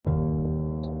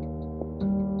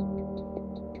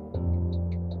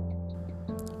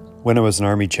When I was an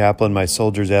Army chaplain, my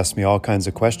soldiers asked me all kinds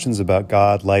of questions about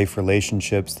God, life,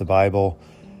 relationships, the Bible,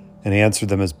 and I answered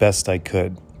them as best I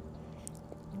could.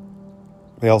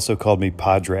 They also called me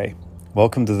Padre.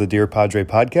 Welcome to the Dear Padre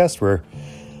podcast, where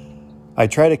I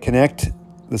try to connect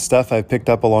the stuff I've picked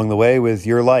up along the way with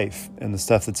your life and the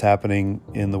stuff that's happening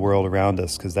in the world around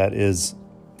us, because that is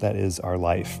our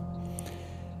life.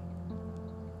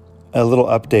 A little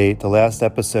update, the last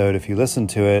episode, if you listen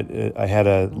to it, I had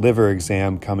a liver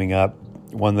exam coming up,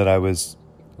 one that I was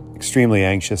extremely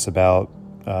anxious about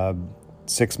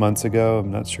 6 months ago.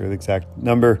 I'm not sure the exact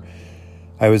number.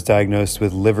 I was diagnosed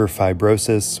with liver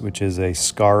fibrosis, which is a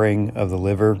scarring of the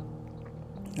liver.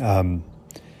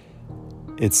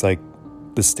 It's like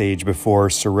the stage before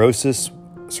cirrhosis.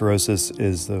 Cirrhosis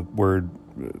is the word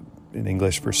in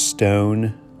English for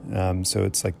stone. So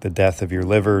it's like the death of your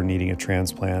liver, needing a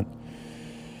transplant.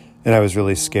 And I was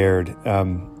really scared.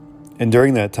 And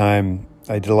during that time,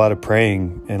 I did a lot of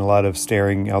praying and a lot of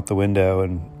staring out the window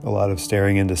and a lot of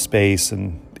staring into space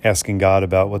and asking God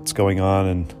about what's going on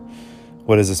and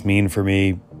what does this mean for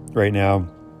me right now.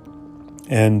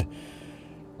 And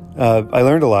I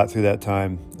learned a lot through that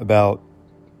time about,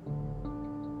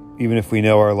 even if we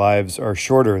know our lives are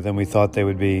shorter than we thought they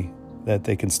would be, that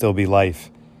they can still be life.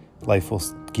 Life will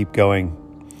keep going.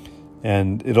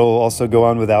 And it'll also go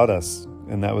on without us.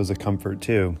 And that was a comfort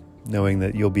too, knowing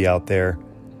that you'll be out there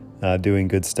doing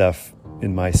good stuff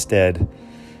in my stead.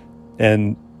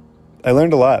 And I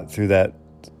learned a lot through that,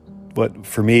 what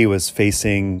for me was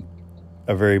facing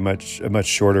a much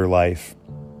shorter life.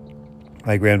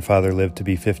 My grandfather lived to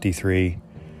be 53,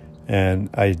 and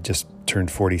I just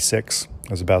turned 46. I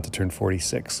was about to turn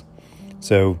 46.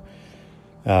 So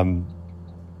I'm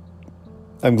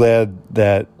glad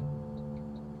that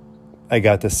I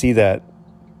got to see that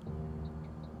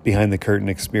behind the curtain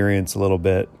experience a little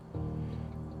bit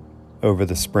over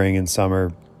the spring and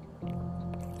summer.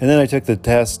 And then I took the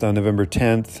test on November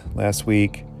 10th last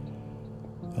week,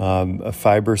 a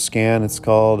fiber scan it's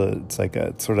called. It's like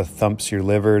it sort of thumps your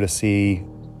liver to see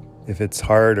if it's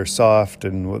hard or soft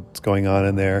and what's going on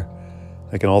in there,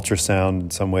 like an ultrasound in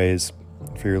some ways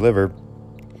for your liver.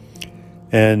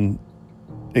 And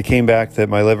it came back that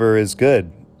my liver is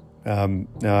good.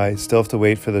 Now I still have to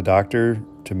wait for the doctor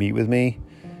to meet with me.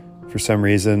 For some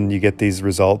reason, you get these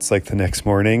results like the next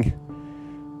morning,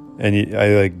 and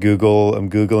I'm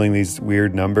Googling these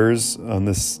weird numbers on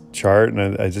this chart,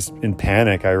 and I just, in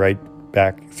panic, I write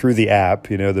back through the app,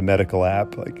 the medical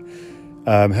app, like,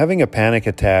 I'm having a panic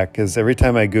attack, because every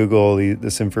time I Google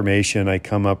this information, I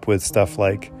come up with stuff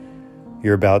like,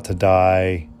 you're about to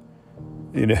die,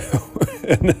 and,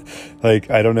 like,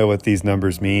 I don't know what these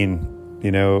numbers mean,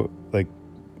 like,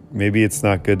 maybe it's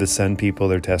not good to send people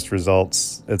their test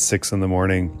results at 6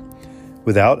 a.m.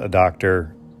 without a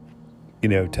doctor,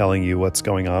 telling you what's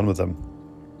going on with them,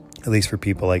 at least for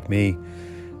people like me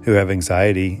who have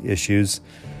anxiety issues.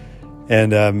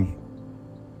 And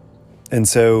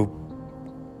so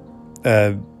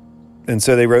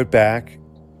they wrote back,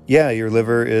 yeah, your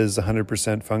liver is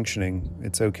 100% functioning.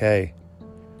 It's okay.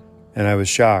 And I was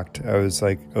shocked. I was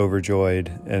like overjoyed,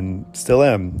 and still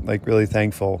am, like, really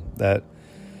thankful that,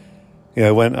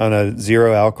 I went on a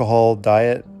zero alcohol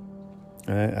diet.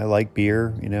 I like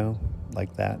beer,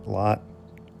 like that a lot.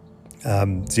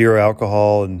 Zero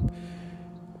alcohol, and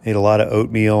ate a lot of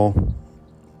oatmeal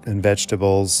and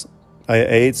vegetables. I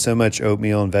ate so much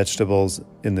oatmeal and vegetables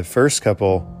in the first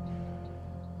couple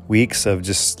weeks of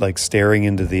just like staring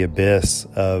into the abyss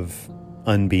of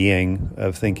unbeing,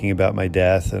 of thinking about my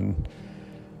death, and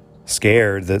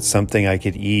scared that something I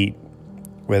could eat,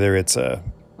 whether it's a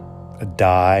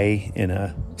dye in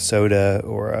a soda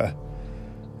or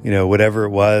whatever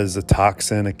it was, a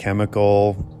toxin, a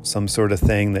chemical, some sort of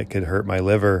thing that could hurt my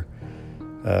liver.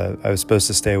 I was supposed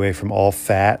to stay away from all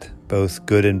fat, both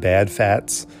good and bad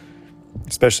fats,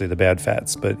 especially the bad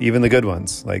fats, but even the good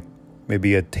ones, like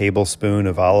maybe a tablespoon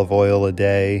of olive oil a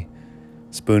day,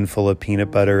 spoonful of peanut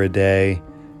butter a day.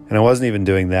 And I wasn't even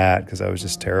doing that because I was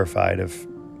just terrified of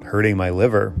hurting my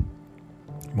liver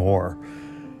more.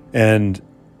 And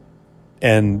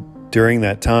during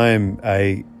that time,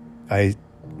 I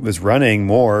was running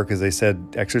more because they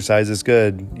said exercise is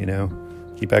good,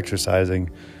 keep exercising.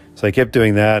 So I kept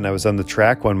doing that, and I was on the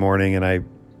track one morning, and I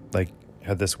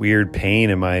had this weird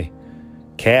pain in my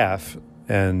calf.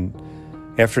 And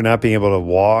after not being able to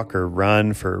walk or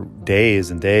run for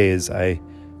days and days, I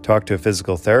talked to a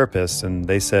physical therapist, and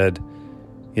they said,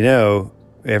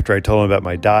 after I told them about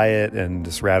my diet and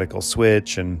this radical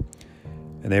switch, and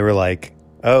they were like,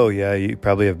 oh yeah, you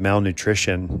probably have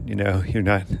malnutrition,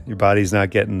 your body's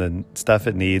not getting the stuff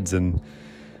it needs. And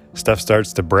stuff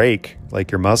starts to break,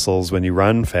 like your muscles when you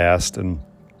run fast. And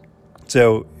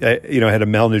so, I had a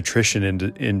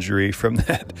malnutrition injury from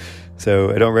that.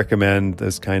 So I don't recommend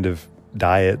those kind of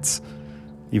diets,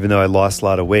 even though I lost a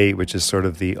lot of weight, which is sort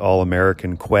of the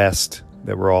all-American quest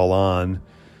that we're all on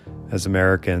as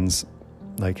Americans.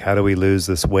 Like, how do we lose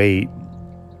this weight?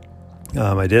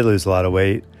 I did lose a lot of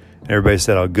weight. And everybody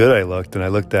said how good I looked. And I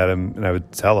looked at them and I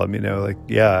would tell them,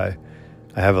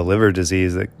 I have a liver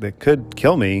disease that could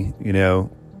kill me,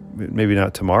 maybe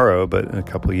not tomorrow, but in a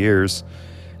couple of years.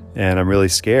 And I'm really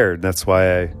scared. That's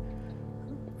why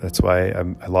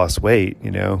I lost weight,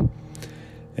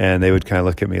 And they would kind of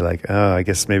look at me like, oh, I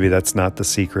guess maybe that's not the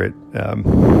secret.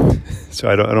 So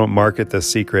I don't market the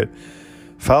secret.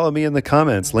 Follow me in the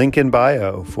comments, link in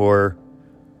bio for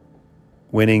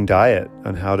winning diet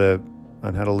on how to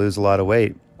lose a lot of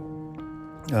weight.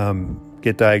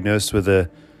 Get diagnosed with a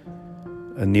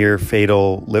near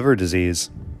fatal liver disease.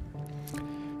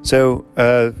 So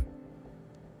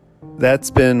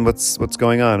that's been what's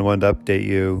going on. I wanted to update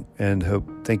you and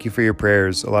thank you for your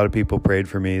prayers. A lot of people prayed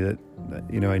for me that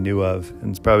I knew of,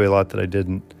 and it's probably a lot that I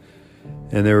didn't.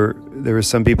 And there were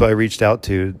some people I reached out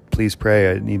to. Please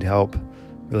pray. I need help.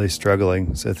 Really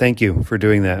struggling. So thank you for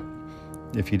doing that.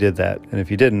 If you did that, and if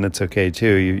you didn't, that's okay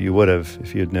too. You would have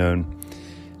if you had known.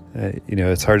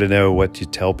 It's hard to know what you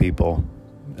tell people.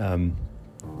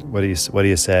 What do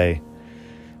you say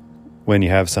when you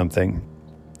have something?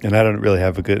 And I don't really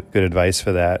have a good advice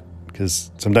for that,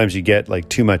 because sometimes you get like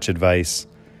too much advice,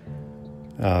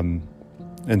 and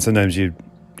sometimes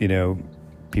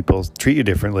people treat you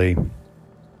differently.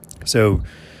 So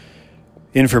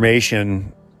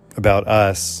information about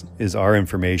us is our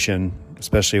information,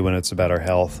 especially when it's about our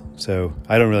health. So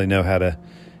I don't really know how to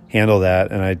handle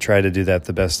that, and I try to do that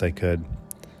the best I could.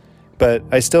 But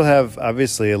I still have,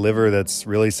 obviously, a liver that's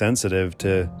really sensitive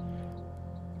to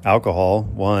alcohol,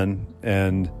 one,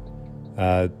 and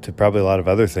to probably a lot of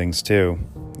other things, too.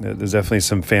 There's definitely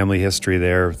some family history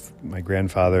there with my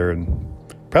grandfather and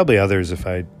probably others if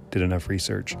I did enough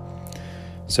research.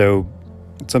 So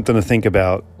it's something to think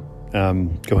about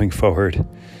going forward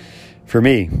for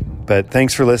me. But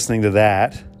thanks for listening to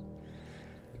that.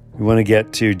 We want to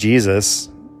get to Jesus,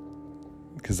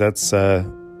 because that's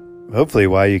hopefully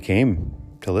why you came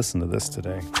to listen to this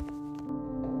today.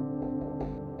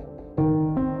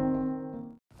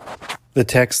 The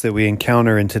text that we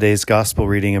encounter in today's gospel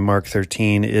reading in Mark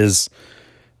 13 is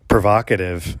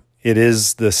provocative. It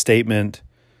is the statement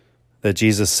that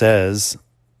Jesus says,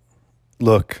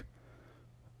 "Look,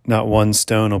 not one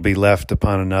stone will be left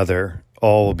upon another.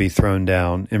 All will be thrown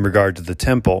down," in regard to the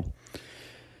temple.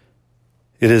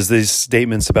 It is these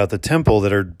statements about the temple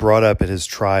that are brought up at his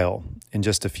trial in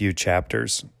just a few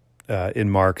chapters in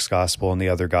Mark's gospel and the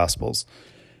other gospels.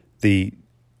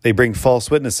 They bring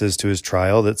false witnesses to his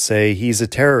trial that say he's a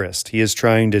terrorist. He is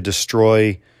trying to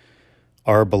destroy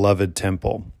our beloved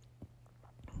temple.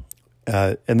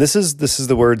 And this is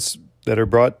the words that are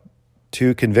brought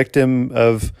to convict him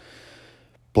of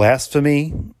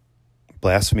blasphemy.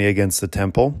 Blasphemy against the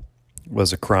temple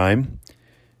was a crime.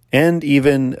 And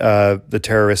even the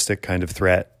terroristic kind of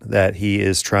threat that he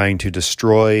is trying to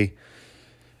destroy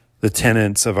the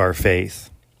tenets of our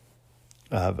faith,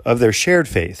 of their shared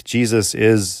faith. Jesus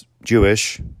is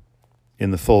Jewish in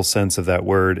the full sense of that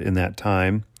word in that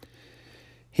time.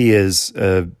 He is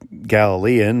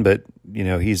Galilean, but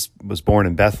he was born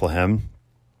in Bethlehem.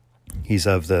 He's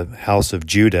of the house of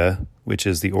Judah, which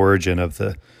is the origin of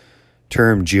the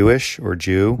term Jewish or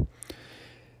Jew.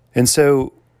 And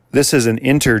so this is an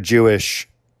inter-Jewish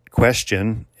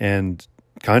question and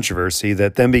controversy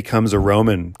that then becomes a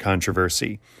Roman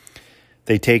controversy.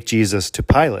 They take Jesus to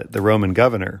Pilate, the Roman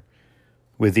governor,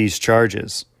 with these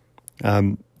charges.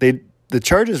 The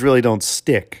charges really don't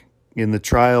stick. In the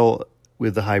trial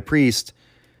with the high priest,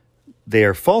 they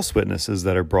are false witnesses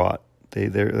that are brought.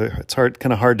 It's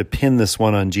kind of hard to pin this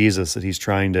one on Jesus, that he's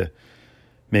trying to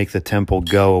make the temple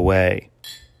go away.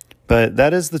 But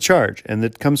that is the charge, and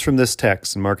it comes from this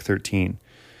text in Mark 13.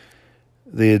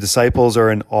 The disciples are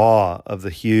in awe of the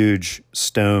huge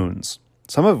stones.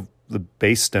 Some of the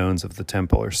base stones of the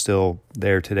temple are still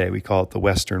there today. We call it the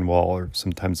Western Wall, or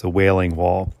sometimes the Wailing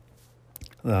Wall.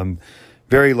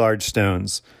 Very large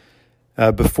stones.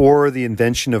 Before the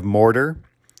invention of mortar,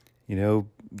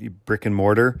 brick and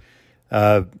mortar,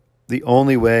 the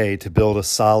only way to build a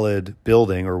solid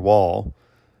building or wall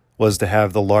was to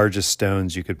have the largest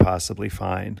stones you could possibly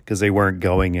find, because they weren't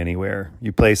going anywhere.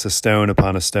 You place a stone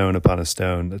upon a stone upon a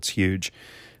stone, that's huge.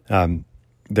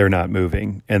 They're not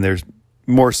moving, and they're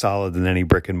more solid than any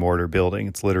brick and mortar building.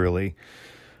 It's literally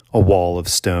a wall of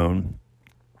stone.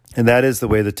 And that is the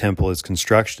way the temple is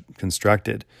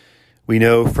constructed. We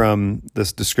know from the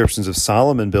descriptions of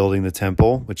Solomon building the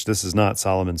temple, which this is not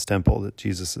Solomon's temple that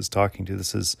Jesus is talking to.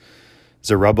 This is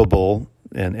Zerubbabel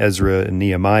and Ezra and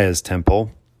Nehemiah's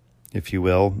temple, if you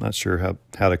will. Not sure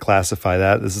how to classify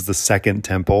that. This is the second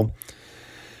temple,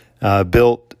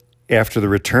 built after the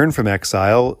return from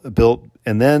exile, built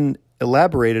and then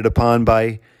elaborated upon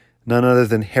by none other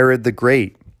than Herod the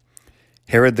Great.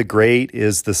 Herod the Great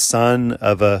is the son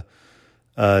of a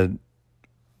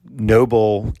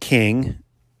noble king,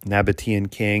 Nabatean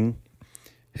king,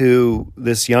 who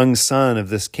this young son of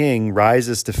this king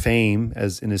rises to fame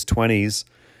as in his 20s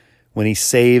when he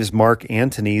saves Mark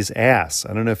Antony's ass.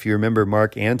 I don't know if you remember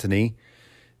Mark Antony.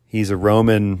 He's a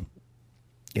Roman,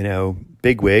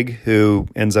 bigwig who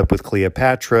ends up with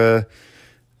Cleopatra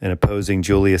and opposing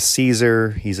Julius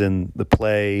Caesar. He's in the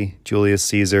play Julius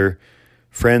Caesar.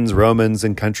 Friends, Romans,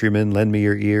 and countrymen, lend me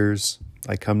your ears.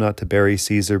 I come not to bury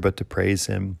Caesar, but to praise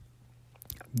him.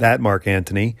 That Mark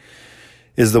Antony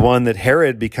is the one that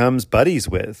Herod becomes buddies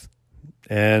with.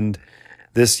 And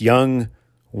this young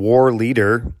war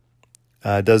leader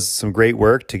does some great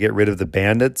work to get rid of the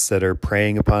bandits that are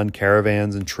preying upon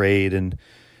caravans and trade in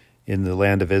the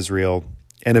land of Israel.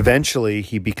 And eventually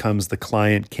he becomes the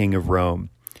client king of Rome.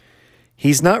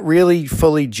 He's not really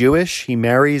fully Jewish. He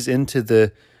marries into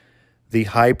the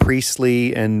high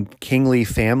priestly and kingly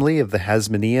family of the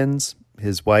Hasmoneans.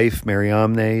 His wife,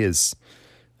 Mariamne, is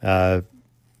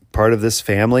part of this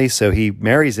family. So he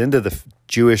marries into the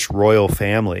Jewish royal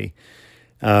family.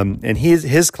 And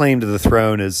his claim to the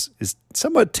throne is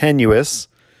somewhat tenuous.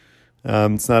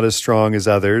 It's not as strong as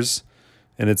others,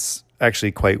 and it's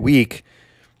actually quite weak.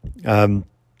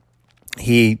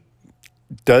 He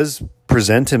does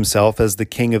present himself as the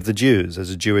king of the Jews, as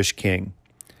a Jewish king.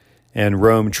 And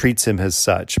Rome treats him as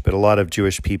such, but a lot of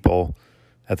Jewish people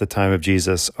at the time of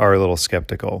Jesus are a little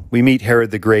skeptical. We meet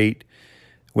Herod the Great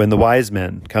when the wise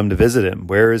men come to visit him.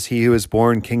 Where is he who was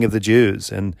born king of the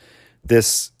Jews? And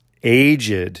this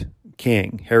aged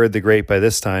king, Herod the Great by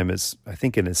this time is, I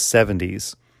think, in his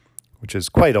 70s, which is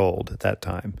quite old at that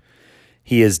time.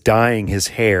 He is dyeing his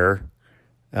hair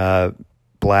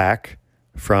black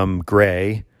from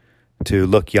gray to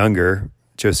look younger,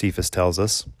 Josephus tells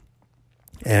us.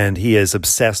 And he is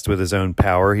obsessed with his own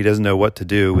power. He doesn't know what to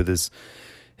do with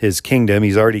his kingdom.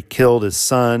 He's already killed his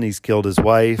son. He's killed his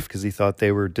wife because he thought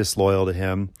they were disloyal to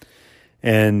him.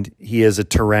 And he is a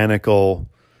tyrannical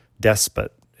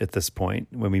despot at this point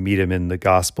when we meet him in the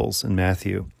Gospels in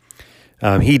Matthew.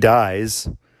 He dies,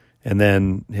 and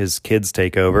then his kids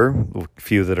take over, the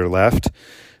few that are left.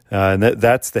 And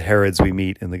that's the Herods we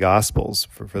meet in the Gospels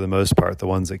for the most part, the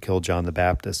ones that killed John the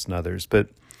Baptist and others. But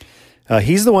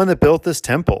he's the one that built this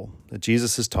temple that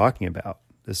Jesus is talking about,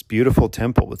 this beautiful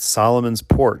temple with Solomon's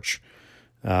porch,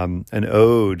 an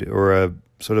ode or a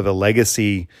sort of a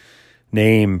legacy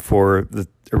name for the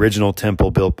original temple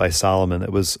built by Solomon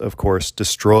that was, of course,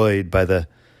 destroyed by the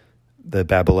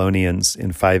Babylonians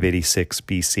in 586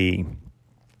 BC.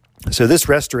 So this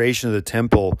restoration of the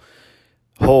temple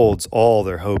holds all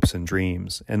their hopes and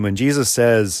dreams. And when Jesus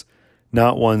says,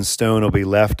 not one stone will be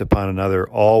left upon another,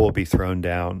 all will be thrown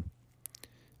down,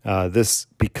 this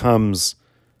becomes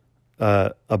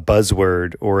a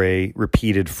buzzword or a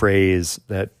repeated phrase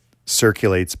that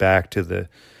circulates back to the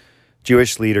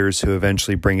Jewish leaders who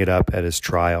eventually bring it up at his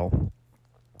trial.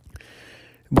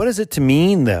 What is it to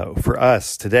mean, though, for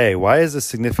us today? Why is this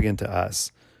significant to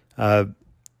us?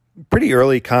 Pretty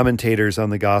early commentators on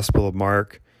the Gospel of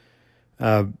Mark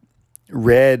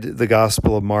read the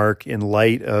Gospel of Mark in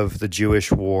light of the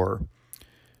Jewish War.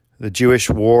 The Jewish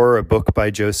War, a book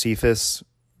by Josephus,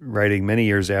 writing many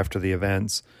years after the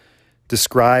events,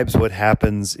 describes what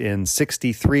happens in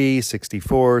 63,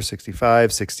 64,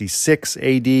 65, 66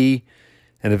 AD, and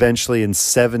eventually in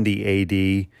 70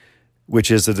 AD,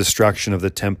 which is the destruction of the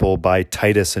temple by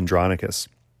Titus Andronicus.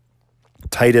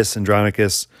 Titus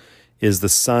Andronicus is the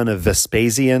son of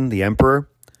Vespasian, the emperor.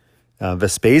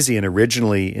 Vespasian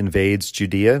originally invades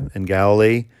Judea and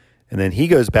Galilee, and then he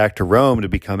goes back to Rome to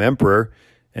become emperor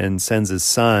and sends his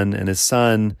son, and his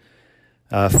son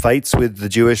fights with the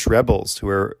Jewish rebels who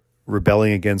are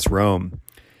rebelling against Rome.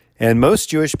 And most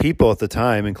Jewish people at the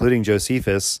time, including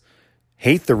Josephus,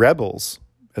 hate the rebels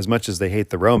as much as they hate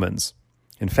the Romans.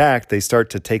 In fact, they start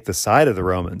to take the side of the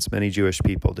Romans. Many Jewish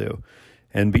people do.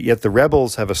 And yet the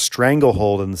rebels have a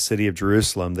stranglehold in the city of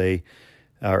Jerusalem. They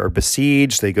are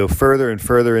besieged. They go further and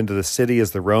further into the city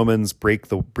as the Romans breach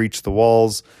the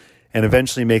walls and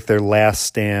eventually make their last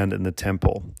stand in the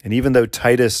temple. And even though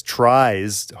Titus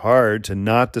tries hard to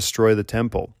not destroy the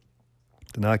temple,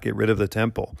 to not get rid of the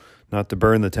temple, not to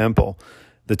burn the temple,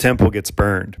 the temple gets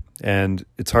burned. And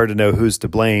it's hard to know who's to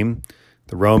blame,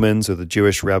 the Romans or the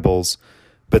Jewish rebels.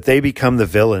 But they become the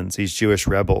villains, these Jewish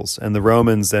rebels. And the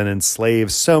Romans then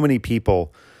enslave so many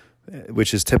people,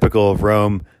 which is typical of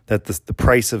Rome, that the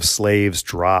price of slaves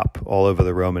drop all over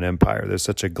the Roman Empire. There's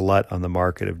such a glut on the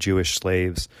market of Jewish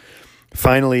slaves.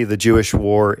 Finally, the Jewish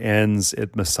war ends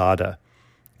at Masada.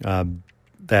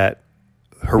 That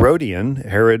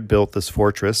Herod built this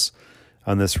fortress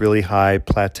on this really high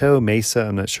plateau, mesa,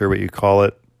 I'm not sure what you call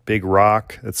it, big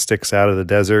rock that sticks out of the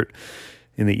desert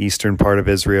in the eastern part of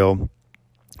Israel,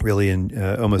 really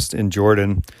almost in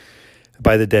Jordan,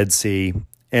 by the Dead Sea.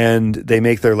 And they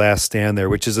make their last stand there,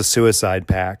 which is a suicide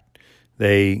pact.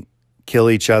 They kill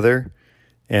each other,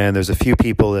 and there's a few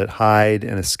people that hide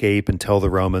and escape and tell the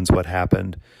Romans what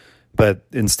happened. But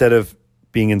instead of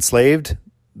being enslaved,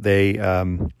 they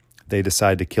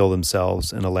decide to kill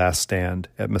themselves in a last stand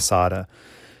at Masada.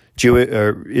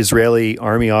 Israeli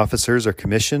army officers are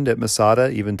commissioned at Masada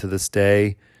even to this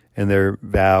day, and their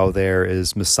vow there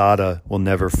is Masada will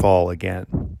never fall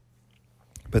again.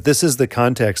 But this is the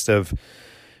context of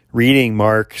reading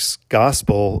Mark's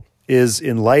gospel, is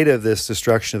in light of this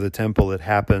destruction of the temple that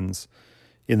happens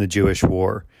in the Jewish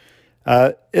war.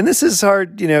 And this is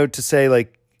hard, to say,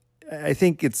 I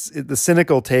think the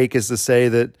cynical take is to say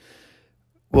that,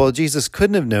 well, Jesus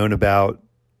couldn't have known about,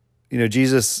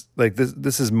 Jesus,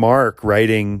 this is Mark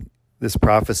writing this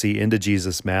prophecy into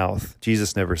Jesus' mouth.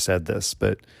 Jesus never said this,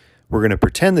 but we're going to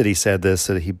pretend that he said this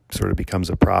so that he sort of becomes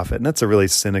a prophet. And that's a really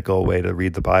cynical way to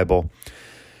read the Bible.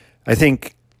 I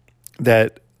think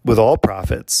that with all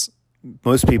prophets,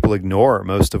 most people ignore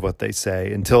most of what they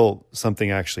say until something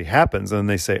actually happens. And then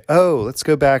they say, oh, let's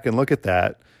go back and look at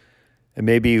that. And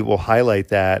maybe we'll highlight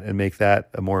that and make that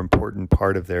a more important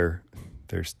part of their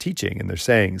teaching and their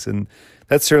sayings. And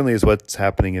that certainly is what's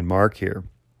happening in Mark here.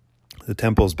 The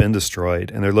temple's been destroyed,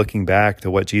 and they're looking back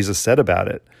to what Jesus said about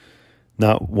it.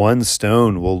 Not one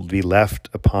stone will be left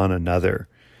upon another.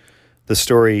 The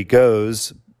story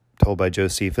goes, told by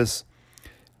Josephus,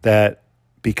 that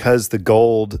because the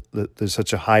gold, there's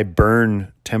such a high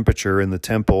burn temperature in the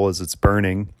temple as it's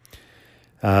burning,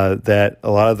 that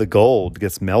a lot of the gold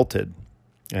gets melted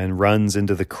and runs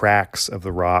into the cracks of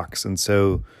the rocks. And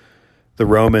so the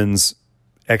Romans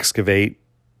excavate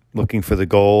looking for the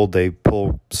gold. They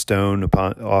pull stone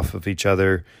off of each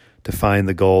other to find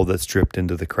the gold that's dripped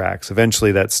into the cracks.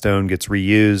 Eventually that stone gets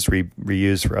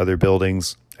reused for other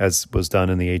buildings, as was done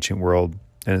in the ancient world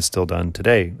and is still done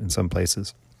today in some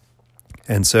places.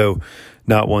 And so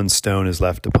not one stone is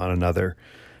left upon another.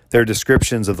 There are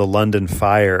descriptions of the London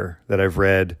fire that I've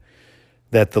read,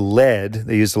 that the lead,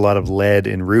 they used a lot of lead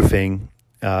in roofing,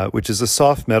 which is a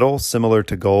soft metal similar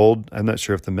to gold. I'm not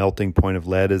sure if the melting point of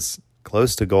lead is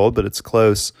close to gold, but it's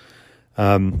close.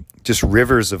 Just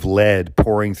rivers of lead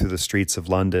pouring through the streets of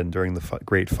London during the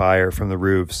Great Fire from the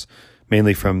roofs,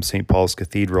 mainly from St. Paul's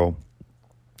Cathedral,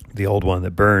 the old one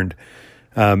that burned.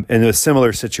 And a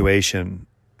similar situation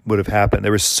would have happened.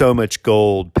 There was so much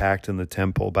gold packed in the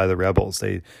temple by the rebels.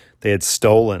 They had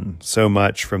stolen so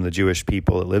much from the Jewish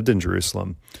people that lived in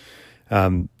Jerusalem,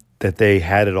 that they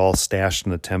had it all stashed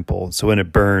in the temple. So when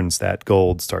it burns, that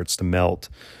gold starts to melt.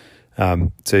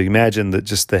 So you imagine that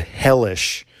just the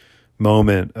hellish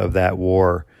moment of that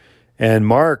war. And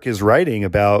Mark is writing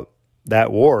about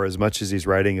that war as much as he's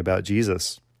writing about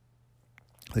Jesus,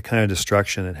 the kind of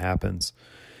destruction that happens.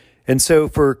 And so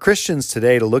for Christians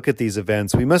today to look at these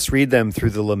events, we must read them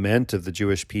through the lament of the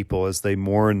Jewish people as they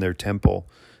mourn their temple.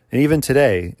 And even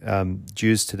today,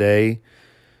 Jews today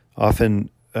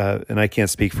often, and I can't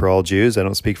speak for all Jews, I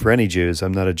don't speak for any Jews,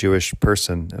 I'm not a Jewish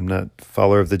person, I'm not a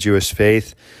follower of the Jewish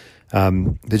faith.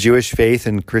 The Jewish faith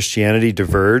and Christianity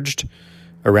diverged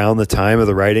around the time of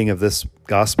the writing of this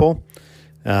gospel.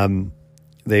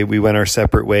 We went our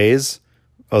separate ways,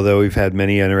 although we've had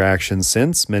many interactions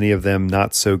since, many of them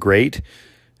not so great,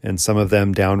 and some of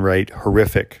them downright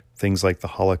horrific, things like the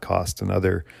Holocaust and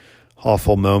other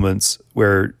awful moments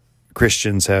where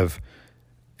Christians have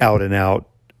out and out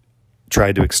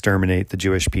tried to exterminate the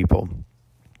Jewish people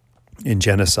in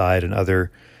genocide and other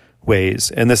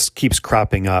ways. And this keeps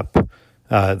cropping up.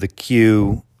 The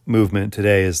Q movement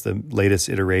today is the latest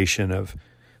iteration of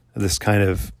this kind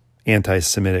of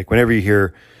anti-Semitic. Whenever you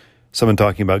hear someone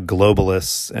talking about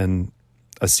globalists and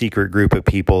a secret group of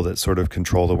people that sort of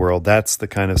control the world, that's the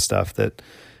kind of stuff that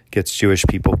gets Jewish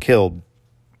people killed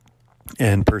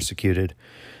and persecuted.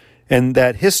 And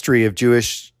that history of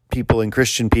Jewish people and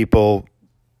Christian people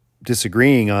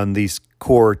disagreeing on these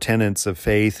core tenets of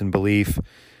faith and belief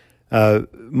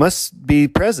must be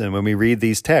present when we read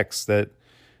these texts, that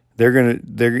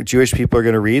Jewish people are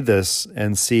going to read this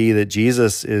and see that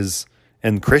Jesus is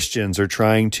And Christians are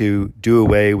trying to do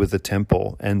away with the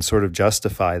temple and sort of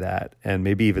justify that and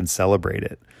maybe even celebrate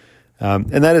it.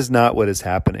 And that is not what is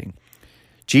happening.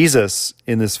 Jesus,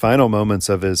 in his final moments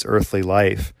of his earthly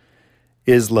life,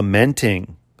 is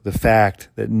lamenting the fact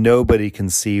that nobody can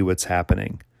see what's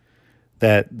happening,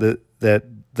 that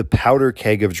the powder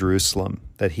keg of Jerusalem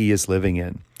that he is living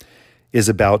in is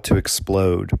about to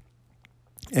explode.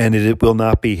 And it will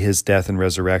not be his death and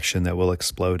resurrection that will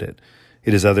explode it.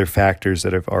 It is other factors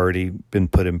that have already been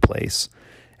put in place.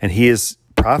 And he is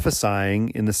prophesying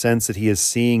in the sense that he is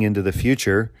seeing into the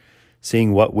future,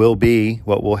 seeing what will be,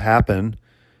 what will happen,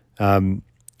 and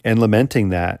lamenting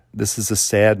that. This is a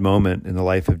sad moment in the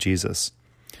life of Jesus.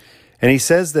 And he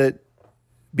says that,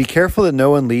 be careful that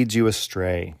no one leads you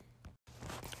astray.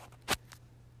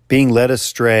 Being led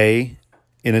astray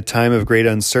in a time of great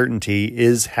uncertainty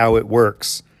is how it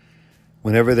works.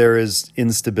 Whenever there is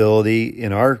instability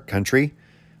in our country,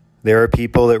 there are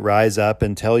people that rise up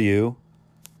and tell you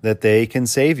that they can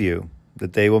save you,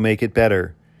 that they will make it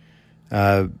better.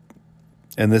 And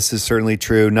this is certainly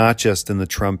true, not just in the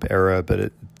Trump era, but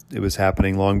it was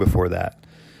happening long before that.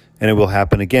 And it will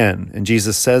happen again. And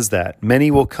Jesus says that.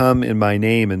 Many will come in my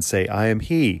name and say, I am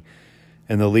he,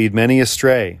 and they'll lead many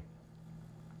astray.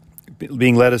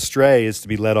 Being led astray is to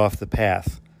be led off the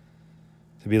path.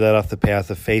 To be led off the path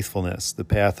of faithfulness, the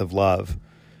path of love,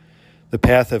 the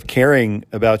path of caring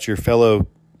about your fellow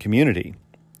community.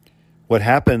 What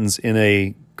happens in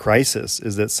a crisis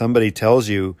is that somebody tells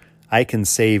you, I can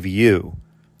save you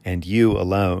and you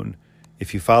alone.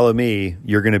 If you follow me,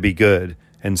 you're going to be good,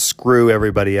 and screw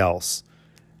everybody else.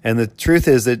 And the truth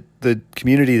is that the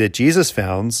community that Jesus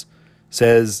founds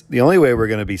says the only way we're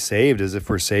going to be saved is if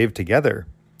we're saved together.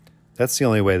 That's the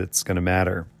only way that's going to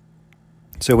matter.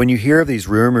 So when you hear of these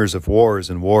rumors of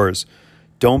wars,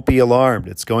 don't be alarmed.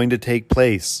 It's going to take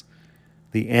place.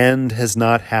 The end has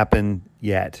not happened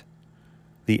yet.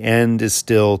 The end is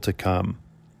still to come.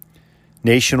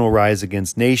 Nation will rise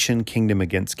against nation, kingdom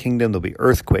against kingdom. There'll be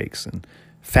earthquakes and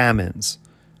famines.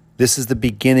 This is the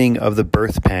beginning of the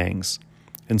birth pangs.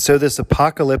 And so this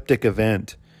apocalyptic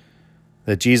event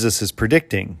that Jesus is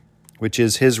predicting, which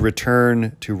is his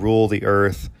return to rule the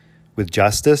earth with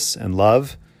justice and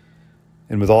love,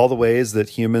 and with all the ways that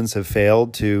humans have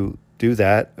failed to do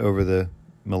that over the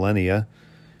millennia,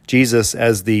 Jesus,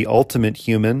 as the ultimate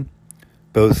human,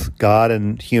 both God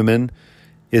and human,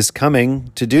 is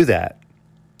coming to do that.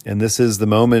 And this is the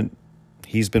moment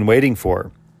he's been waiting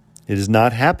for. It is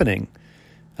not happening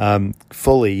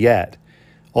fully yet.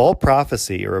 All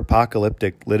prophecy or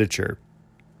apocalyptic literature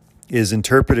is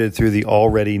interpreted through the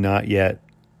already not yet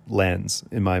lens,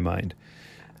 in my mind.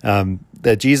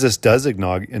 That Jesus does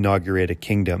inaugurate a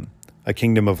kingdom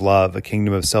of love, a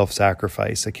kingdom of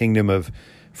self-sacrifice, a kingdom of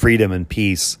freedom and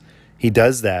peace. He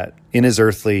does that in his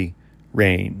earthly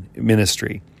reign,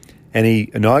 ministry. And he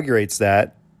inaugurates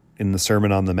that in the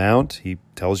Sermon on the Mount. He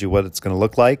tells you what it's going to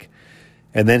look like.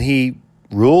 And then he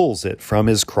rules it from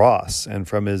his cross and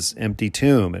from his empty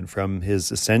tomb and from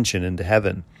his ascension into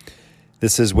heaven.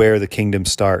 This is where the kingdom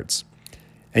starts.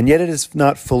 And yet it is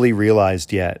not fully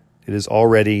realized yet. It is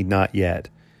already not yet.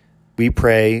 We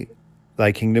pray,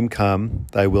 thy kingdom come,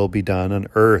 thy will be done on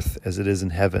earth as it is in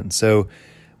heaven. So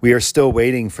we are still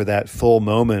waiting for that full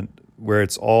moment where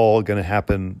it's all going to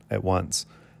happen at once.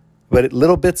 But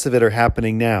little bits of it are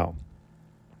happening now.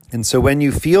 And so when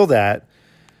you feel that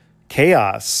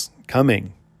chaos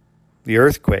coming, the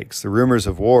earthquakes, the rumors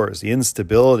of wars, the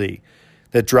instability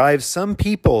that drives some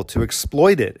people to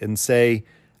exploit it and say,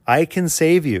 I can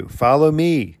save you, follow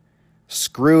me,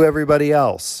 screw everybody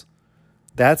else.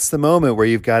 That's the moment where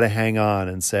you've got to hang on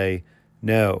and say,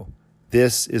 no,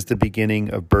 this is the beginning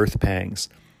of birth pangs.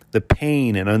 The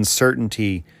pain and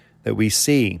uncertainty that we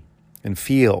see and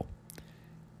feel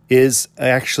is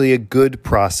actually a good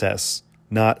process,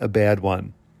 not a bad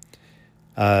one.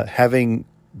 Having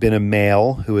been a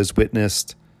male who has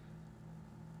witnessed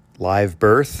live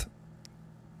birth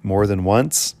more than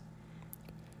once,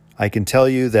 I can tell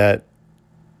you that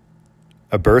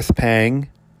a birth pang,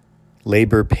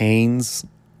 labor pains,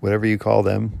 whatever you call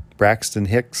them, Braxton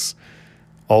Hicks,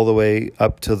 all the way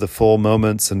up to the full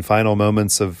moments and final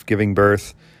moments of giving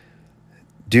birth,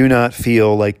 do not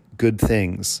feel like good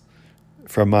things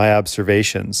from my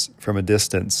observations from a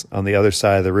distance on the other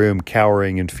side of the room,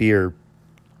 cowering in fear.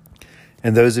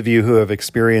 And those of you who have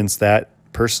experienced that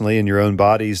personally in your own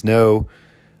bodies know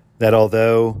that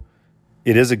although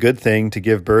it is a good thing to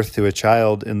give birth to a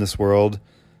child in this world,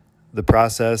 the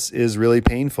process is really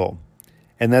painful.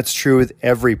 And that's true with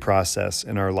every process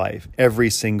in our life, every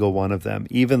single one of them,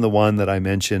 even the one that I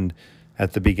mentioned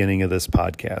at the beginning of this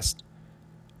podcast.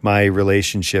 my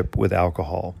relationship with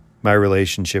alcohol, my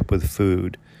relationship with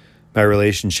food, my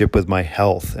relationship with my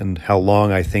health and how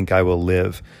long I think I will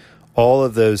live. All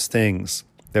of those things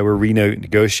that were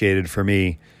renegotiated for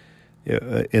me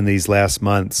in these last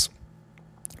months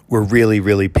were really,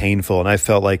 really painful, and I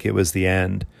felt like it was the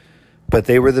end. But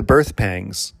they were the birth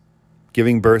pangs,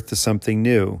 giving birth to something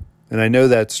new. And I know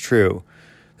that's true.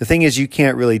 The thing is, you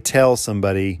can't really tell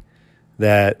somebody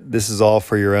that this is all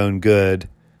for your own good,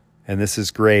 and this is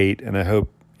great, and I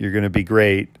hope you're going to be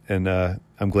great, and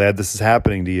I'm glad this is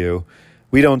happening to you.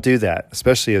 We don't do that,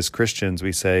 especially as Christians.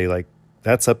 We say, like,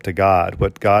 that's up to God.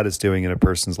 What God is doing in a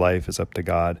person's life is up to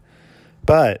God.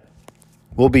 But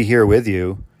we'll be here with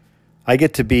you. I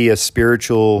get to be a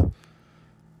spiritual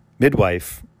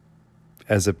midwife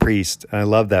as a priest, and I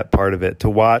love that part of it, to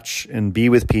watch and be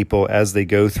with people as they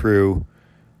go through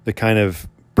the kind of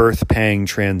birth pang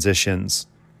transitions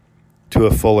to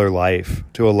a fuller life,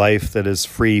 to a life that is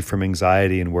free from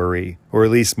anxiety and worry, or at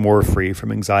least more free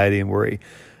from anxiety and worry.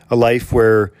 A life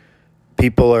where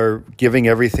people are giving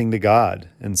everything to God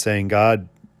and saying, God,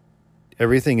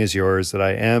 everything is yours that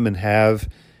I am and have,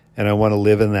 and I want to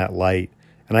live in that light.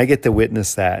 And I get to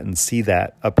witness that and see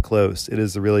that up close. It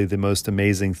is really the most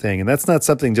amazing thing. And that's not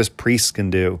something just priests can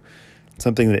do. It's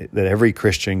something that every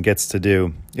Christian gets to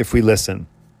do if we listen,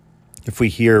 if we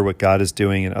hear what God is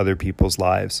doing in other people's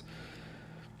lives.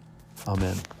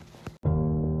 Amen.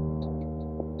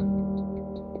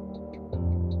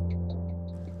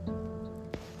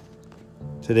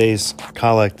 Today's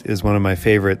collect is one of my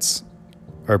favorites,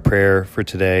 our prayer for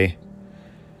today.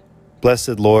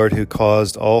 Blessed Lord, who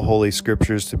caused all holy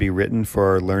scriptures to be written for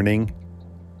our learning,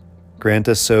 grant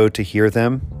us so to hear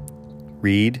them,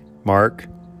 read, mark,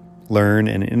 learn,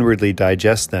 and inwardly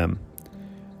digest them,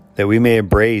 that we may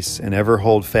embrace and ever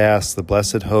hold fast the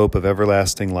blessed hope of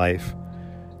everlasting life,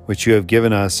 which you have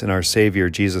given us in our Savior,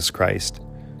 Jesus Christ,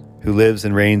 who lives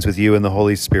and reigns with you in the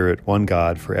Holy Spirit, one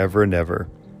God, forever and ever.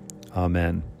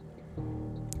 Amen.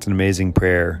 It's an amazing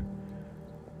prayer.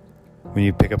 When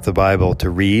you pick up the Bible, to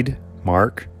read,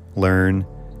 mark, learn,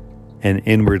 and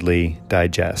inwardly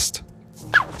digest.